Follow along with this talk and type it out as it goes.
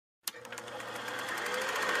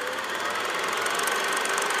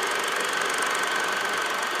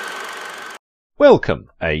Welcome,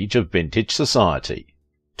 age of vintage society.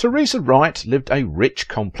 Teresa Wright lived a rich,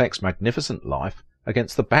 complex, magnificent life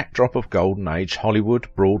against the backdrop of Golden Age Hollywood,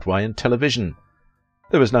 Broadway and television.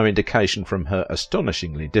 There was no indication from her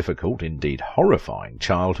astonishingly difficult, indeed horrifying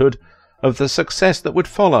childhood, of the success that would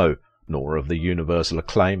follow, nor of the universal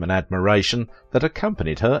acclaim and admiration that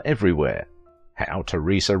accompanied her everywhere. How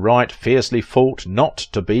Teresa Wright fiercely fought not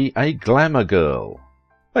to be a glamour girl.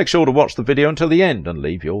 Make sure to watch the video until the end and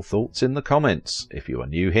leave your thoughts in the comments. If you are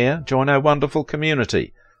new here, join our wonderful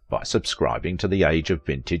community by subscribing to the Age of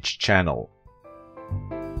Vintage channel.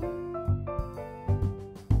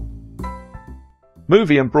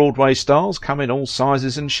 Movie and Broadway stars come in all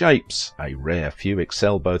sizes and shapes. A rare few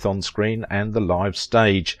excel both on screen and the live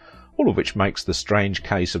stage, all of which makes the strange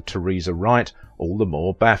case of Teresa Wright all the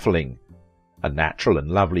more baffling. A natural and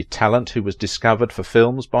lovely talent who was discovered for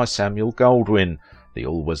films by Samuel Goldwyn, the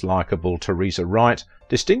always likeable Teresa Wright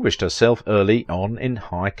distinguished herself early on in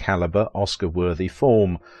high-caliber, Oscar-worthy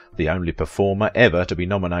form, the only performer ever to be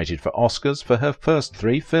nominated for Oscars for her first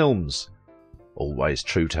 3 films. Always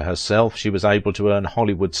true to herself, she was able to earn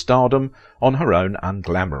Hollywood stardom on her own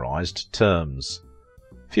unglamorized terms.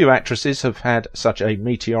 Few actresses have had such a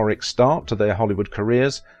meteoric start to their Hollywood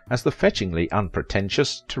careers as the fetchingly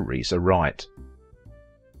unpretentious Teresa Wright.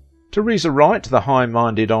 Teresa Wright, the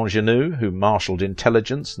high-minded ingenue who marshalled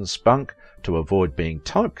intelligence and spunk to avoid being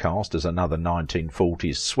typecast as another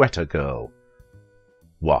 1940s sweater girl.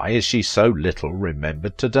 Why is she so little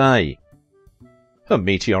remembered today? Her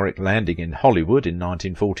meteoric landing in Hollywood in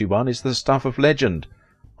 1941 is the stuff of legend.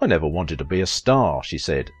 "I never wanted to be a star," she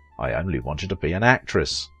said. "I only wanted to be an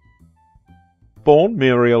actress." Born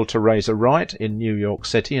Muriel Teresa Wright in New York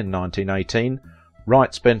City in 1918,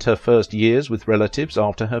 Wright spent her first years with relatives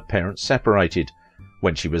after her parents separated.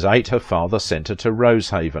 When she was 8, her father sent her to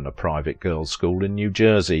Rosehaven, a private girls' school in New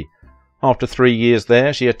Jersey. After 3 years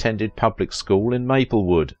there, she attended public school in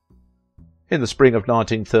Maplewood. In the spring of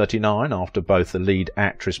 1939, after both the lead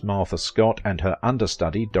actress Martha Scott and her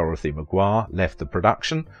understudy Dorothy McGuire left the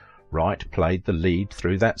production, Wright played the lead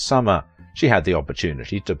through that summer. She had the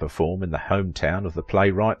opportunity to perform in the hometown of the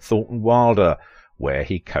playwright Thornton Wilder, where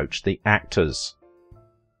he coached the actors.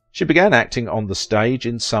 She began acting on the stage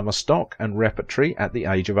in summer stock and repertory at the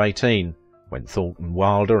age of 18. When Thornton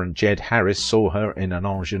Wilder and Jed Harris saw her in an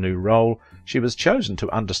ingenue role, she was chosen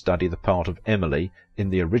to understudy the part of Emily in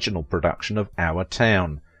the original production of Our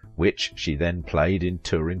Town, which she then played in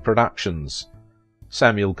touring productions.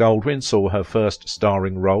 Samuel Goldwyn saw her first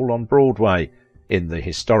starring role on Broadway, in the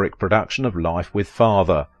historic production of Life with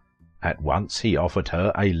Father. At once he offered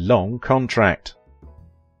her a long contract.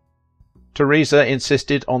 Teresa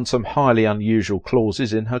insisted on some highly unusual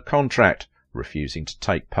clauses in her contract, refusing to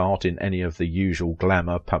take part in any of the usual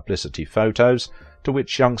glamour publicity photos to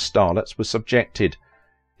which young starlets were subjected.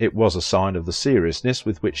 It was a sign of the seriousness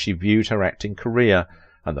with which she viewed her acting career,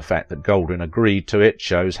 and the fact that Goldwyn agreed to it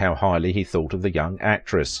shows how highly he thought of the young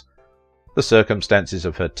actress. The circumstances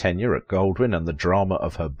of her tenure at Goldwyn and the drama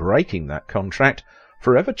of her breaking that contract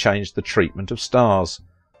forever changed the treatment of stars.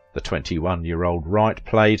 The 21-year-old Wright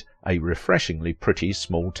played a refreshingly pretty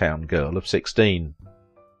small-town girl of 16.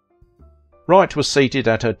 "Wright was seated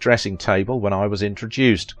at her dressing table when I was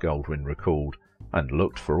introduced," Goldwyn recalled, "and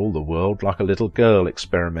looked for all the world like a little girl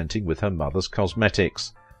experimenting with her mother's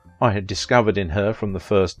cosmetics. I had discovered in her from the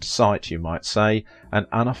first sight, you might say, an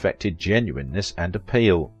unaffected genuineness and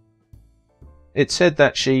appeal. It said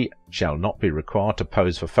that she shall not be required to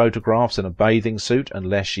pose for photographs in a bathing suit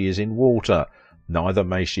unless she is in water. Neither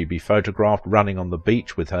may she be photographed running on the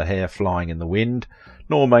beach with her hair flying in the wind,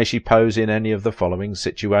 nor may she pose in any of the following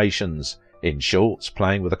situations: in shorts,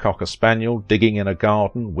 playing with a cocker spaniel, digging in a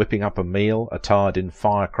garden, whipping up a meal, attired in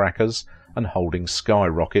firecrackers, and holding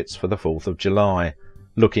skyrockets for the 4th of July,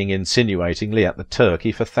 looking insinuatingly at the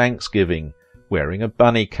turkey for Thanksgiving, wearing a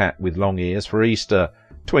bunny cap with long ears for Easter,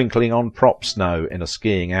 twinkling on prop snow in a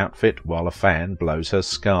skiing outfit while a fan blows her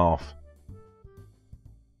scarf."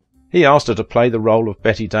 He asked her to play the role of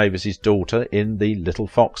Betty Davis's daughter in The Little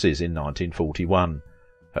Foxes in 1941.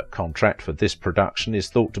 Her contract for this production is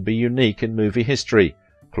thought to be unique in movie history.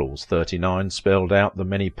 Clause 39 spelled out the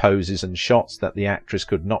many poses and shots that the actress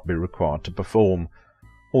could not be required to perform.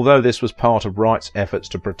 Although this was part of Wright's efforts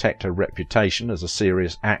to protect her reputation as a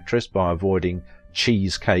serious actress by avoiding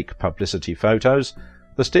cheesecake publicity photos,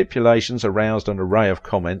 the stipulations aroused an array of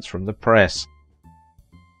comments from the press.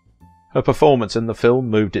 Her performance in the film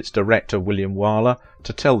moved its director, William Wyler,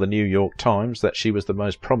 to tell the New York Times that she was the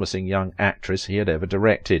most promising young actress he had ever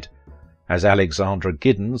directed. As Alexandra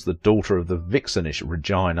Giddens, the daughter of the vixenish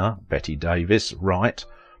Regina, Betty Davis, Wright,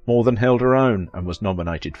 more than held her own, and was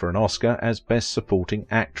nominated for an Oscar as Best Supporting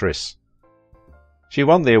Actress. She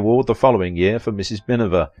won the award the following year for Mrs.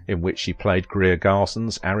 Miniver, in which she played Greer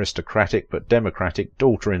Garson's aristocratic but democratic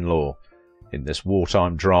daughter-in-law. In this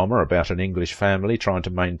wartime drama about an English family trying to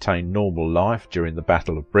maintain normal life during the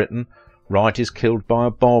Battle of Britain, Wright is killed by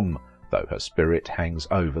a bomb, though her spirit hangs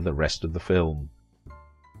over the rest of the film.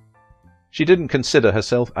 She didn't consider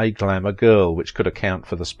herself a glamour girl, which could account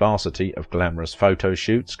for the sparsity of glamorous photo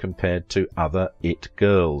shoots compared to other it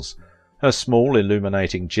girls. Her small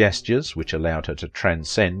illuminating gestures, which allowed her to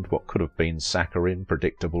transcend what could have been saccharine,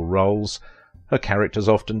 predictable roles. Her characters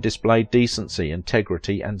often displayed decency,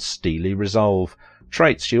 integrity and steely resolve,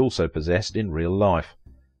 traits she also possessed in real life.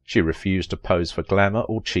 She refused to pose for glamour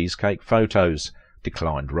or cheesecake photos,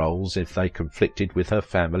 declined roles if they conflicted with her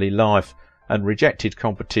family life, and rejected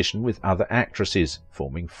competition with other actresses,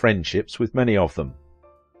 forming friendships with many of them.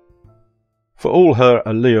 For all her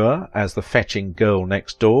allure as the fetching girl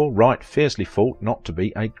next door, Wright fiercely fought not to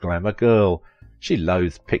be a glamour girl. She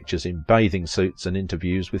loathed pictures in bathing suits and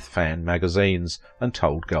interviews with fan magazines, and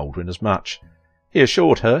told Goldwyn as much. He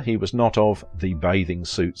assured her he was not of the bathing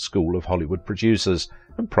suit school of Hollywood producers,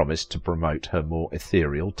 and promised to promote her more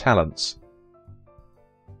ethereal talents.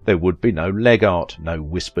 There would be no leg art, no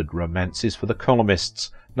whispered romances for the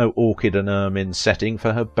columnists, no orchid and ermine setting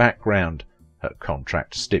for her background, her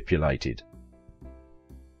contract stipulated.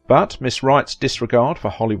 But Miss Wright's disregard for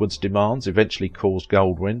Hollywood's demands eventually caused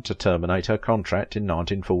Goldwyn to terminate her contract in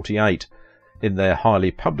 1948. In their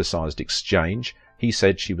highly publicised exchange, he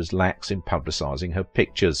said she was lax in publicising her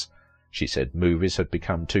pictures. She said movies had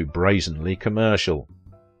become too brazenly commercial.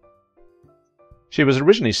 She was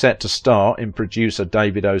originally set to star in producer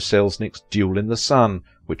David O. Selznick's Duel in the Sun,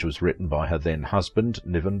 which was written by her then-husband,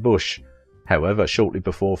 Niven Bush. However, shortly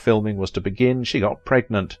before filming was to begin, she got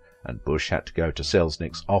pregnant, and Bush had to go to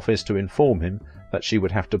Selznick's office to inform him that she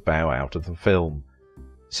would have to bow out of the film.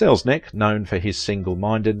 Selznick, known for his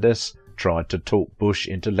single-mindedness, tried to talk Bush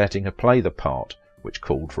into letting her play the part, which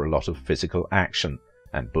called for a lot of physical action,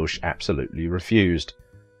 and Bush absolutely refused.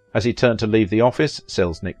 As he turned to leave the office,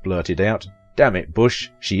 Selznick blurted out, "Damn it, Bush,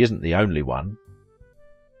 she isn't the only one."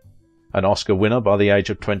 An Oscar winner by the age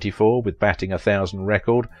of 24 with batting 1,000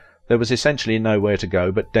 record, there was essentially nowhere to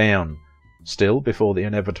go but down. Still, before the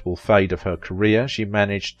inevitable fade of her career, she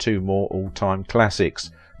managed 2 more all-time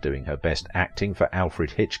classics, doing her best acting for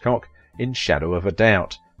Alfred Hitchcock in Shadow of a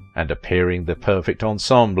Doubt, and appearing the perfect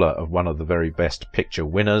ensemble of one of the very best picture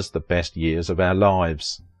winners, The Best Years of Our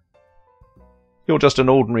Lives. "You're just an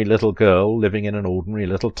ordinary little girl living in an ordinary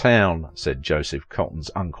little town," said Joseph Cotton's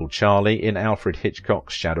Uncle Charlie in Alfred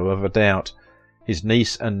Hitchcock's Shadow of a Doubt. His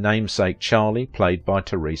niece and namesake Charlie, played by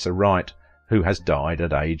Teresa Wright, who has died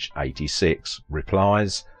at age 86,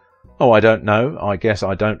 replies, "Oh, I don't know. I guess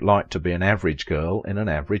I don't like to be an average girl in an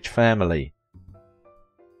average family."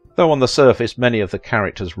 Though on the surface many of the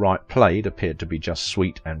characters Wright played appeared to be just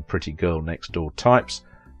sweet and pretty girl-next-door types,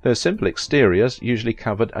 their simple exteriors usually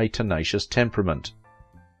covered a tenacious temperament.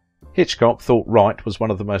 Hitchcock thought Wright was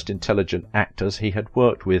one of the most intelligent actors he had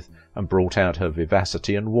worked with, and brought out her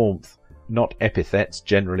vivacity and warmth, not epithets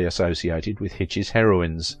generally associated with Hitch's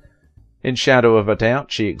heroines. In Shadow of a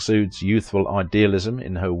Doubt she exudes youthful idealism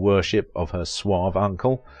in her worship of her suave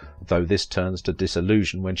uncle, though this turns to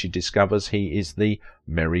disillusion when she discovers he is the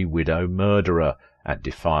merry widow murderer, and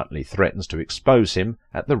defiantly threatens to expose him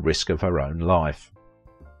at the risk of her own life.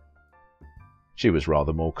 She was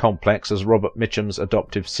rather more complex as Robert Mitchum's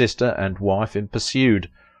adoptive sister and wife in Pursued,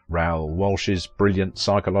 Raoul Walsh's brilliant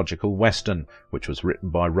psychological western, which was written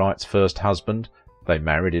by Wright's first husband. They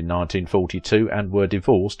married in 1942 and were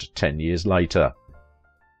divorced 10 years later.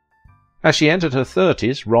 As she entered her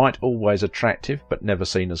 30s, Wright, always attractive but never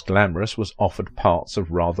seen as glamorous, was offered parts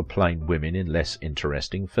of rather plain women in less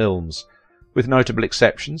interesting films. With notable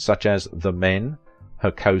exceptions such as The Men,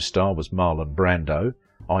 her co-star was Marlon Brando.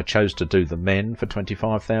 "I chose to do The Men for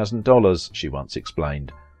 $25,000, she once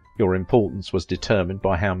explained. "Your importance was determined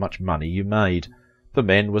by how much money you made. The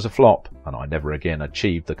Men was a flop, and I never again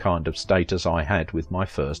achieved the kind of status I had with my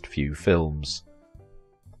first few films."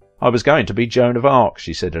 "I was going to be Joan of Arc,"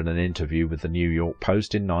 she said in an interview with the New York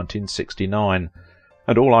Post in 1969,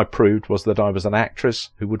 "and all I proved was that I was an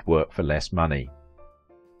actress who would work for less money."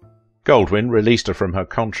 Goldwyn released her from her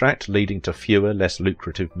contract, leading to fewer, less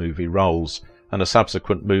lucrative movie roles, and a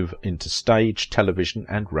subsequent move into stage, television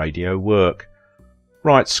and radio work.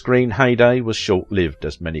 Wright's screen heyday was short-lived,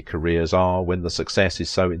 as many careers are when the success is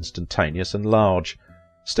so instantaneous and large.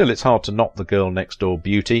 Still, it's hard to knock the girl-next-door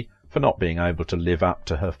beauty for not being able to live up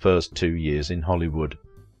to her first 2 years in Hollywood.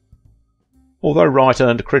 Although Wright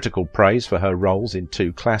earned critical praise for her roles in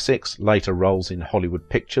two classics, later roles in Hollywood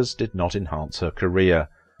pictures did not enhance her career.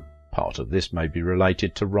 Part of this may be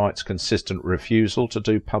related to Wright's consistent refusal to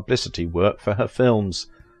do publicity work for her films.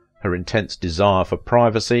 Her intense desire for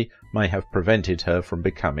privacy may have prevented her from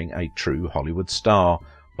becoming a true Hollywood star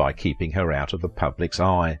by keeping her out of the public's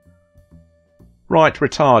eye. Wright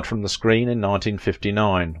retired from the screen in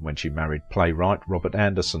 1959 when she married playwright Robert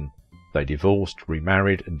Anderson. They divorced,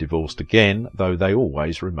 remarried and divorced again, though they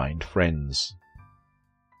always remained friends.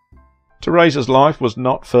 Teresa's life was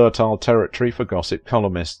not fertile territory for gossip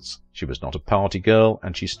columnists. She was not a party girl,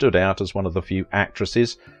 and she stood out as one of the few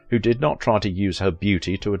actresses who did not try to use her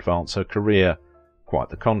beauty to advance her career. Quite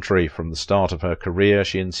the contrary, from the start of her career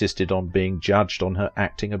she insisted on being judged on her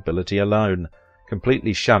acting ability alone,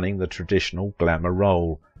 completely shunning the traditional glamour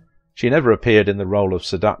role. She never appeared in the role of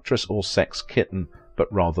seductress or sex kitten,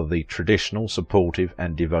 but rather the traditional, supportive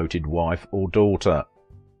and devoted wife or daughter.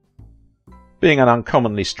 Being an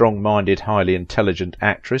uncommonly strong-minded, highly intelligent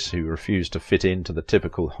actress who refused to fit into the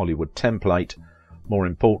typical Hollywood template, more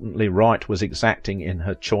importantly, Wright was exacting in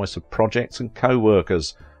her choice of projects and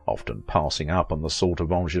co-workers, often passing up on the sort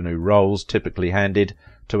of ingenue roles typically handed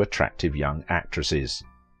to attractive young actresses.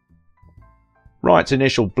 Wright's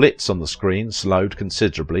initial blitz on the screen slowed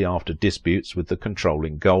considerably after disputes with the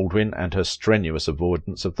controlling Goldwyn and her strenuous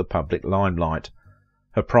avoidance of the public limelight.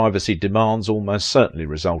 Her privacy demands almost certainly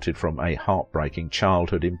resulted from a heartbreaking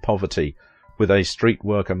childhood in poverty, with a street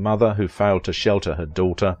worker mother who failed to shelter her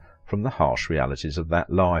daughter from the harsh realities of that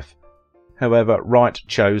life. However, Wright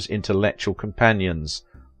chose intellectual companions.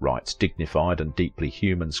 Wright's dignified and deeply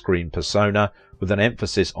human screen persona, with an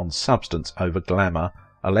emphasis on substance over glamour,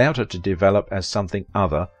 allowed her to develop as something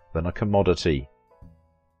other than a commodity.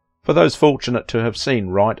 For those fortunate to have seen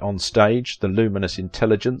Wright on stage, the luminous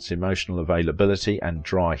intelligence, emotional availability and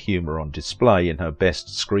dry humour on display in her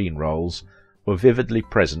best screen roles were vividly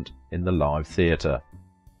present in the live theatre.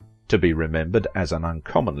 To be remembered as an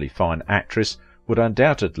uncommonly fine actress would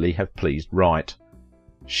undoubtedly have pleased Wright.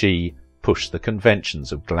 She pushed the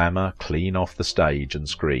conventions of glamour clean off the stage and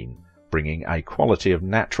screen, bringing a quality of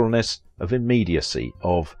naturalness, of immediacy,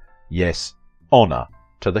 of, yes, honour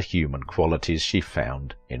to the human qualities she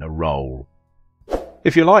found in a role.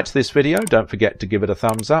 If you liked this video, don't forget to give it a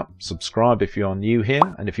thumbs up, subscribe if you are new here,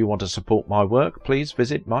 and if you want to support my work, please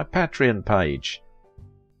visit my Patreon page.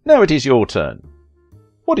 Now it is your turn.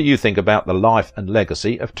 What do you think about the life and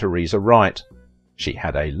legacy of Teresa Wright? She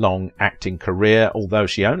had a long acting career, although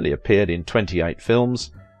she only appeared in 28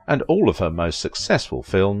 films, and all of her most successful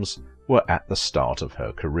films were at the start of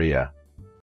her career.